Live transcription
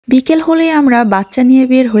বিকেল হলে আমরা বাচ্চা নিয়ে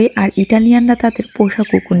বের হই আর ইটালিয়ানরা তাদের পোষা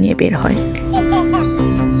কুকুর নিয়ে বের হয়।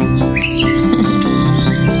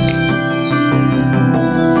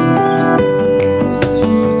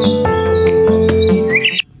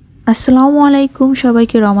 আসসালামু আলাইকুম,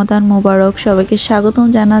 সবাইকে রমাদান মোবারক। সবাইকে স্বাগতম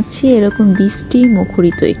জানাচ্ছি এরকম বৃষ্টি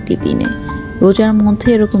মুখরিত একটি দিনে। রোজার মধ্যে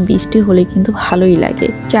এরকম বৃষ্টি হলে কিন্তু ভালোই লাগে।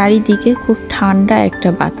 চারিদিকে খুব ঠান্ডা একটা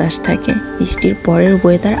বাতাস থাকে। বৃষ্টির পরের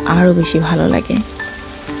ওয়েদার আরও বেশি ভালো লাগে।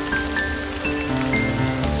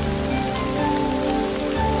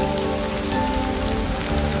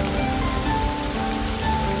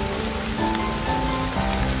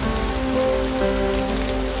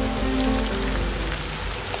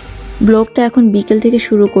 ব্লগটা এখন বিকেল থেকে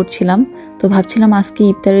শুরু করছিলাম, তো ভাবছিলাম আজকে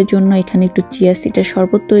ইফতারের জন্য এখানে একটু চিয়া সিডের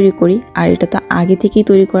শরবত তৈরি করি। আর এটা তো আগে থেকেই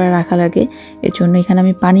তৈরি করা রাখা লাগে, এর জন্য এখানে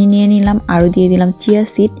আমি পানি নিয়ে নিলাম, আরও দিয়ে দিলাম চিয়া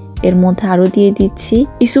সিড, এর মধ্যে আরও দিয়ে দিচ্ছি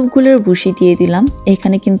ইসুপগুলের ভুসি দিয়ে দিলাম।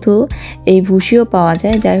 এখানে কিন্তু এই ভুসিও পাওয়া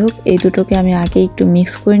যায়। যাই হোক, এই দুটোকে আমি আগে একটু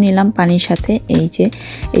মিক্স করে নিলাম পানির সাথে। এই যে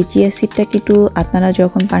এই চিয়া সিডটাকে একটু আপনারা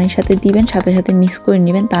যখন পানির সাথে দিবেন সাথে সাথে মিক্স করে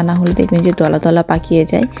নেবেন, তা না হলে দেখবেন যে দলা দলা পাকিয়ে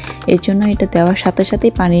যায়। এর জন্য এটা দেওয়ার সাথে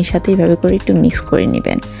সাথেই পানির সাথে এইভাবে করে একটু মিক্স করে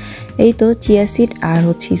নেবেন। এই তো চিয়া সিড আর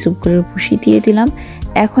ইসুপগুলের ভুসি দিয়ে দিলাম।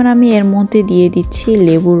 এখন আমি এর মধ্যে দিয়ে দিচ্ছি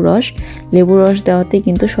লেবুর রস। লেবুর রস দেওয়াতে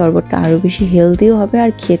কিন্তু শরবতটা আরও বেশি হেলদিও হবে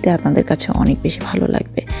আর খেতে আপনাদের কাছে অনেক বেশি ভালো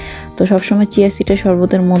লাগবে। তো সবসময় চিয়া সিডের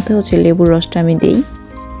শরবতের মধ্যে লেবুর রসটা আমি দিই।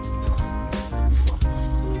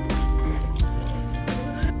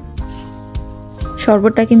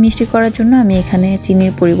 শরবতটাকে মিষ্টি করার জন্য আমি এখানে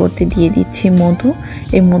চিনির পরিবর্তে দিয়ে দিচ্ছি মধু।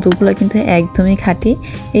 এই মধুগুলো কিন্তু একদমই খাঁটি।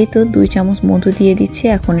 এই তো 2 চামচ মধু দিয়ে দিচ্ছি।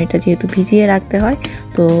 এখন এটা যেহেতু ভিজিয়ে রাখতে হয়,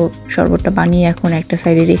 তো শরবতটা বানিয়ে এখন একটা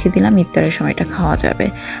সাইডে রেখে দিলাম, ইফতারের সময়টা খাওয়া যাবে।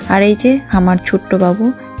 আর এই যে আমার ছোট্ট বাবু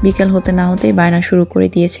বিকেল হতে না হতেই বায়না শুরু করে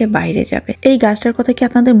দিয়েছে বাইরে যাবে। এই গাছটার কথা কি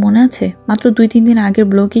আপনাদের মনে আছে? মাত্র 2-3 দিন আগের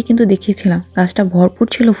ব্লগেই কিন্তু দেখিয়েছিলাম, গাছটা ভরপুর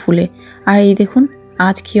ছিল ফুলে। আর এই দেখুন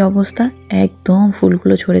আজ কি অবস্থা, একদম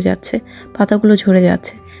ফুলগুলো ঝরে যাচ্ছে, পাতাগুলো ঝরে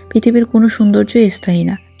যাচ্ছে। পৃথিবীর কোনো সৌন্দর্যই স্থায়ী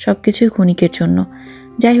না, সব কিছুই ক্ষণিকের জন্য।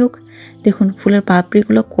 যাই হোক, দেখুন ফুলের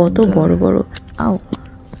পাপড়িগুলো কত বড় বড়। আও,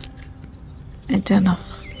 এটা না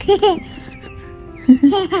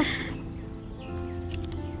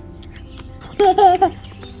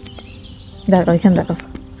দাঁড়াও, এখানে দাঁড়াও।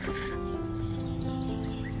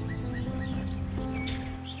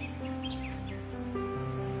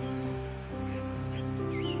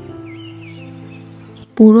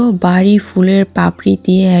 পুরো বাড়ি ফুলের পাপড়ি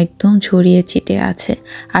দিয়ে একদম ছড়িয়ে ছিটে আছে,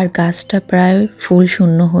 আর গাছটা প্রায় ফুল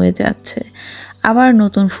শূন্য হয়ে যাচ্ছে। আবার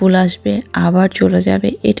নতুন ফুল আসবে, আবার চলে যাবে,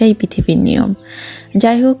 এটাই পৃথিবীর নিয়ম।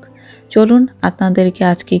 যাই হোক, চলুন আপনাদেরকে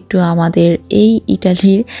আজকে একটু আমাদের এই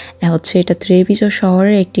ইটালির এটা ত্রেভিজো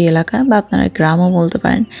শহরের একটি এলাকা, বা আপনারা গ্রামও বলতে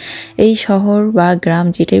পারেন। এই শহর বা গ্রাম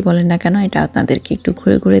যেটাই বলেন না কেন, এটা আপনাদেরকে একটু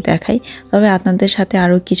ঘুরে ঘুরে দেখাই। তবে আপনাদের সাথে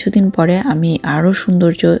আরও কিছুদিন পরে আমি আরও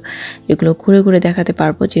সৌন্দর্য এগুলো ঘুরে ঘুরে দেখাতে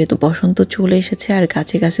পারবো, যেহেতু বসন্ত চলে এসেছে আর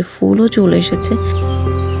গাছে গাছে ফুলও চলে এসেছে।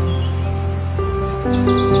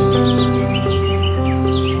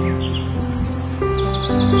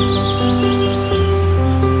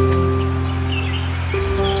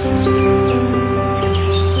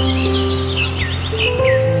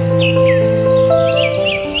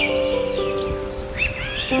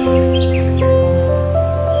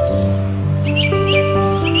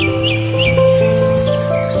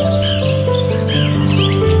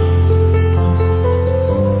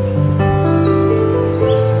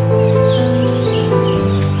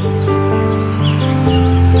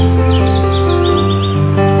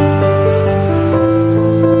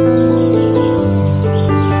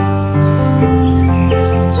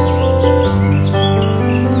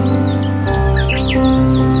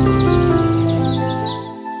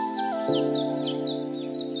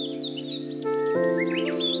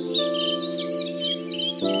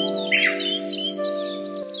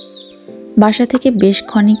 বাসা থেকে বেশ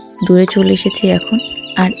খানিক দূরে চলে এসেছি এখন।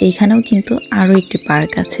 আর এইখানেও কিন্তু আরও একটি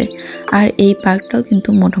পার্ক আছে, আর এই পার্কটাও কিন্তু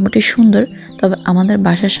মোটামুটি সুন্দর। তবে আমাদের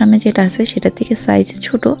বাসার সামনে যেটা আছে সেটা থেকে সাইজে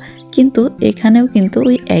ছোট, কিন্তু এখানেও কিন্তু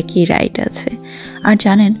ওই একই রাইড আছে। আর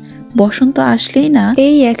জানেন, বসন্ত আসলেই না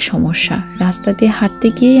এই এক সমস্যা, রাস্তা দিয়ে হাঁটতে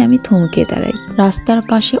গিয়েই আমি থমকে দাঁড়াই। রাস্তার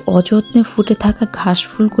পাশে অযত্নে ফুটে থাকা ঘাস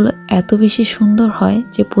ফুলগুলো এত বেশি সুন্দর হয়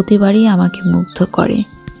যে প্রতিবারই আমাকে মুগ্ধ করে।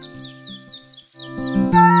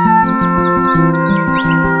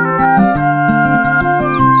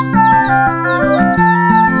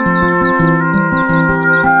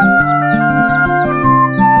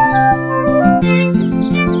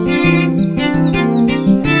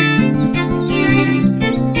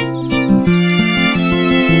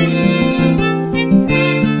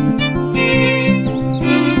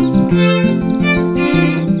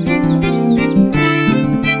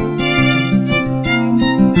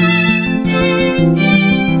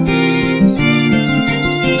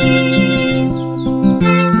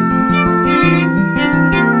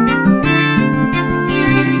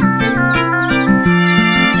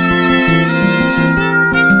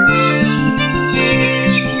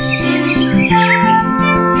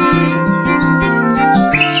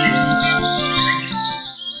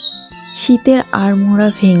 শীতের আড়মোড়া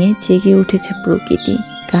ভেঙে জেগে উঠেছে প্রকৃতি।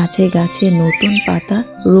 গাছে গাছে নতুন পাতা,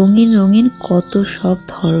 রঙিন রঙিন কত সব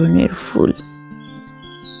ধরনের ফুল।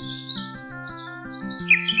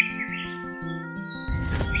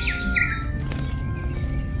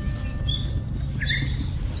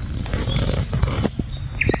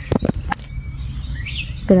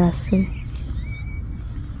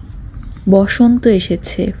 বসন্ত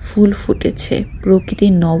এসেছে, ফুল ফুটেছে,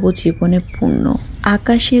 প্রকৃতির নবজীবনে পূর্ণ।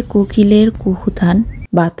 আকাশে কোকিলের কুহুতান,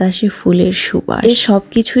 বাতাসে ফুলের সুবাস, এই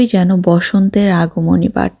সবকিছুই যেন বসন্তের আগমনী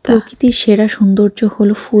বার্তা। প্রকৃতির সেরা সৌন্দর্য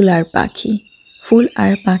হলো ফুল আর পাখি। ফুল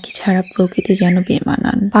আর পাখি ছাড়া প্রকৃতি যেন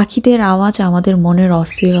বেমানান। পাখিদের আওয়াজ আমাদের মনের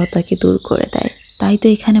অস্থিরতাকে দূর করে দেয়। তাই তো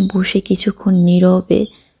এখানে বসে কিছুক্ষণ নীরবে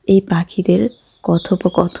এই পাখিদের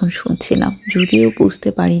কথোপকথন শুনছিলাম। যদিও বুঝতে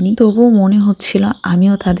পারিনি, তবুও মনে হচ্ছিল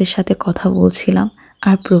আমিও তাদের সাথে কথা বলছিলাম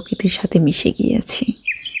আর প্রকৃতির সাথে মিশে গিয়েছি।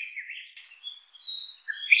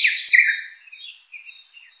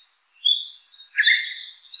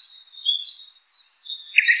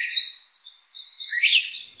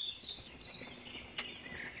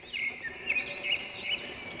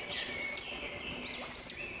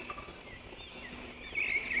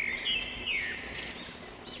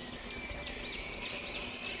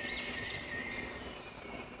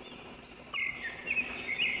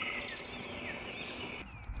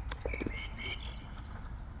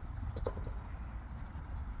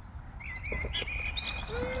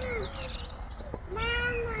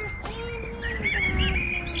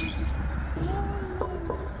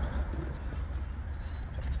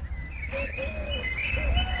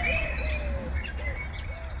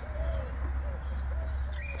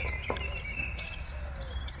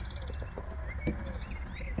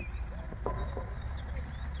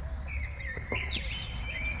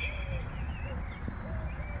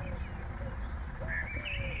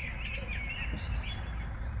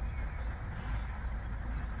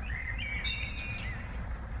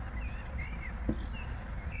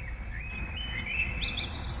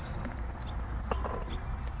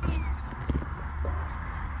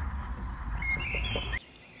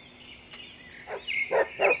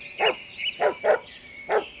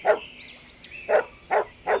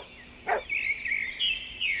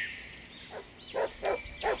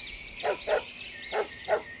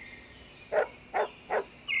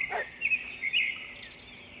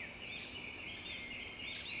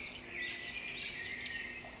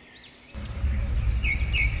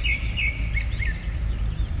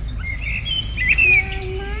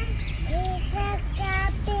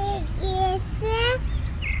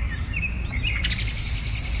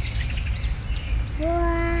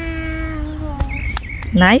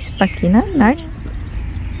 নাইস পাখি না? নাইস।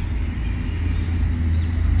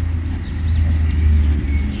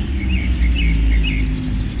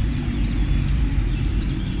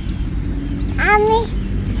 আমি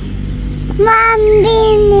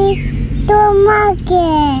মাম্বিনি তোমাকে।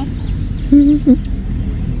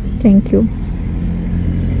 Thank you.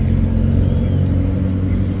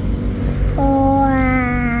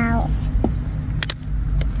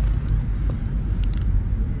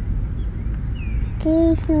 কি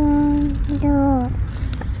সুন্দর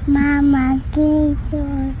মামা, কি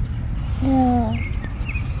সুন্দর।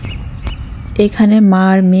 এখানে মা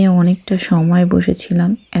আর মেয়ে অনেকটা সময় বসেছিলাম।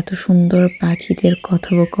 এত সুন্দর পাখিদের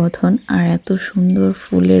কথোপকথন আর এত সুন্দর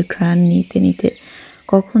ফুলের ঘ্রাণ নিতে নিতে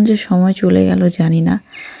কখন যে সময় চলে গেল জানি না।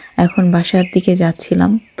 এখন বাসার দিকে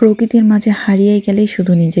যাচ্ছিলাম। প্রকৃতির মাঝে হারিয়ে গেলেই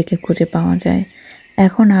শুধু নিজেকে খুঁজে পাওয়া যায়।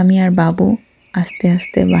 এখন আমি আর বাবু আস্তে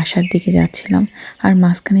আস্তে বাসার দিকে যাচ্ছিলাম, আর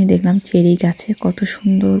মাঝখানে দেখলাম চেরি গাছে কত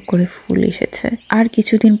সুন্দর করে ফুল এসেছে। আর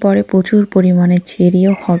কিছুদিন পরে প্রচুর পরিমাণে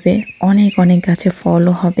চেরিও হবে, অনেক অনেক গাছে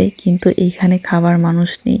ফলও হবে, কিন্তু এইখানে খাবার মানুষ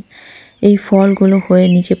নেই। এই ফলগুলো হয়ে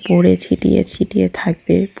নিচে পড়ে ছিটিয়ে ছিটিয়ে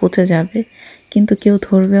থাকবে, পচে যাবে, কিন্তু কেউ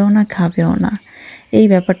ধরবেও না, খাবেও না। এই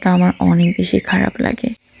ব্যাপারটা আমার অনেক বেশি খারাপ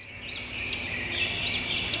লাগে।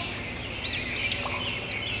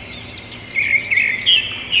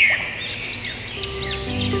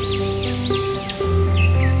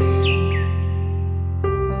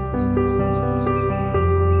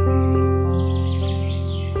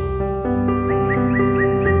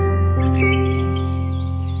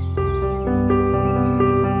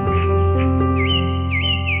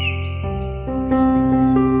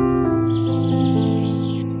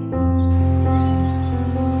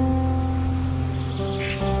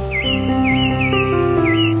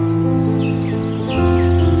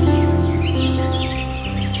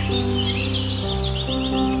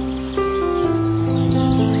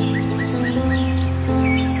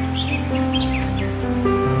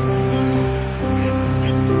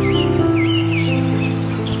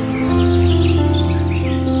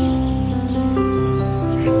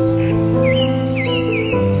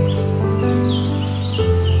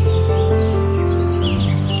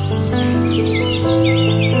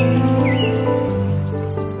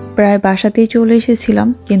 প্রায় বাসাতেই চলে এসেছিলাম,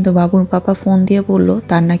 কিন্তু বাবুর পাপা ফোন দিয়ে বলল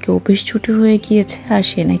তার নাকি অফিস ছুটি হয়ে গিয়েছে আর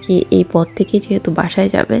সে নাকি এই পথ থেকে যেহেতু বাসায়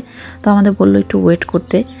যাবে, তো আমাদের বললো একটু ওয়েট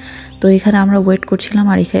করতে। তো এখানে আমরা ওয়েট করছিলাম,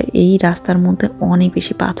 আর এই রাস্তার মধ্যে অনেক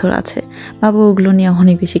বেশি পাথর আছে। বাবু ওগুলো নিয়ে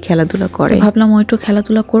অনেক বেশি খেলাধুলা করে। ভাবলাম ও একটু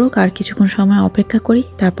খেলাধুলা করুক, আর কিছুক্ষণ সময় অপেক্ষা করি,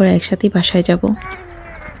 তারপর একসাথেই বাসায় যাব।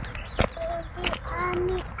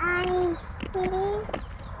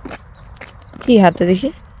 কি হাতে দেখি,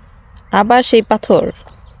 আবার সেই পাথর।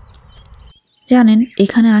 জানেন,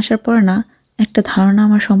 এখানে আসার পর না একটা ধারণা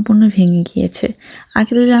আমার সম্পূর্ণ ভেঙে গিয়েছে।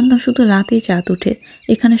 আগে তো জানতাম শুধু রাতেই চাঁদ ওঠে,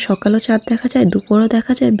 এখানে সকালেও চাঁদ দেখা যায়, দুপুরেও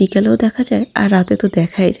দেখা যায়, বিকেলেও দেখা যায়, আর রাতে তো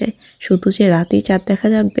দেখাই যায়। শুধু যে রাতেই চাঁদ দেখা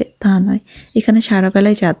যাবে তা নয়, এখানে সারা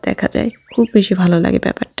বেলায় চাঁদ দেখা যায়। খুব বেশি ভালো লাগে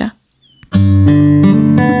ব্যাপারটা।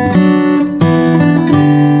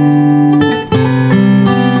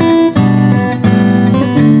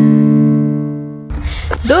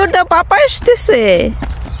 দূর দাও, পাপা আসতেছে।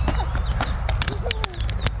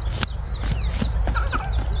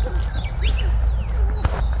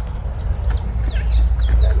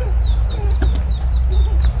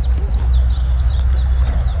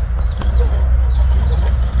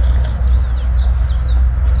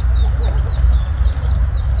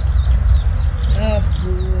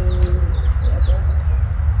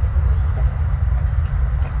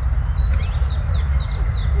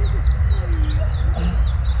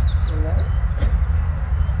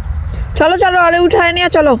 চলো চলো, আরে উঠায় নিয়ে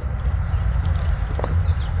চলো।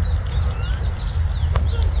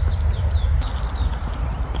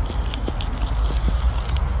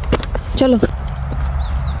 চলো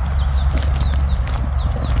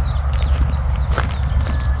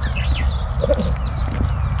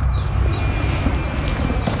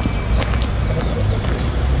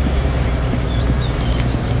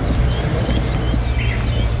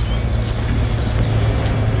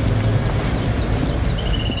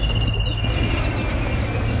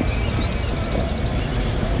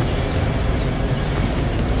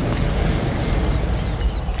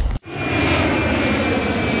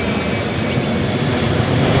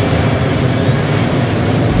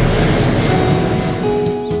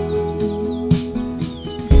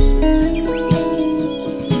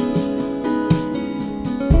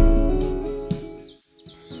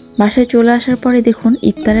বাসায় চলে আসার পরে দেখুন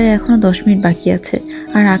ইফতারের এখনো 10 মিনিট বাকি আছে,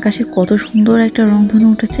 আর আকাশে কত সুন্দর একটা রংধনু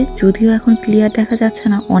উঠেছে। যদিও এখন ক্লিয়ার দেখা যাচ্ছে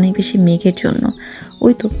না, অনেক বেশি মেঘের জন্য।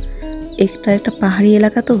 ওই তো একটা পাহাড়ি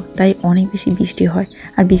এলাকা, তো তাই অনেক বেশি বৃষ্টি হয়,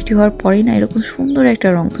 আর বৃষ্টি হওয়ার পরেই না এরকম সুন্দর একটা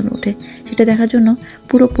রংধনু ওঠে। সেটা দেখার জন্য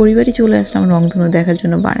পুরো পরিবারই চলে আসলাম রংধনু দেখার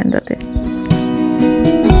জন্য বারান্দাতে।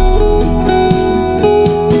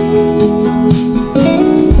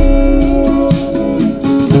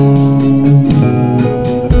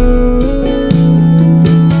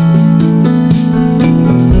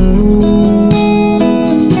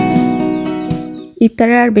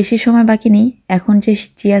 ইফতারের আর বেশি সময় বাকি নেই। এখন যে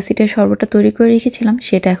চিয়া সিডের শরবতটা তৈরি করে রেখেছিলাম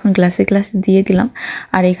সেটা এখন গ্লাসে গ্লাসে দিয়ে দিলাম।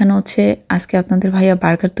 আর এখানে হচ্ছে আজকে আপনাদের ভাইয়া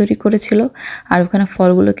বার্গার তৈরি করেছিল, আর ওখানে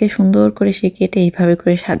ফলগুলোকে সুন্দর করে সে কেটে এইভাবে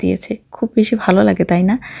করে সাজিয়েছে। খুব বেশি ভালো লাগে, তাই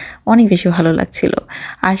না? অনেক বেশি ভালো লাগছিল।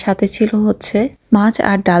 আর সাথে ছিল হচ্ছে মাছ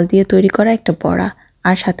আর ডাল দিয়ে তৈরি করা একটা বড়া,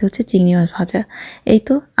 আর সাথে হচ্ছে চিংড়ি মাছ ভাজা। এই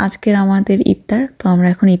তো আজকের আমাদের ইফতার। তো আমরা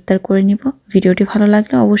এখন ইফতার করে নিব। ভিডিওটি ভালো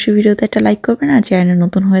লাগলে অবশ্যই ভিডিওতে একটা লাইক করবেন, আর চ্যানেল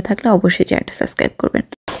নতুন হয়ে থাকলে অবশ্যই চ্যানেলটা সাবস্ক্রাইব করবেন।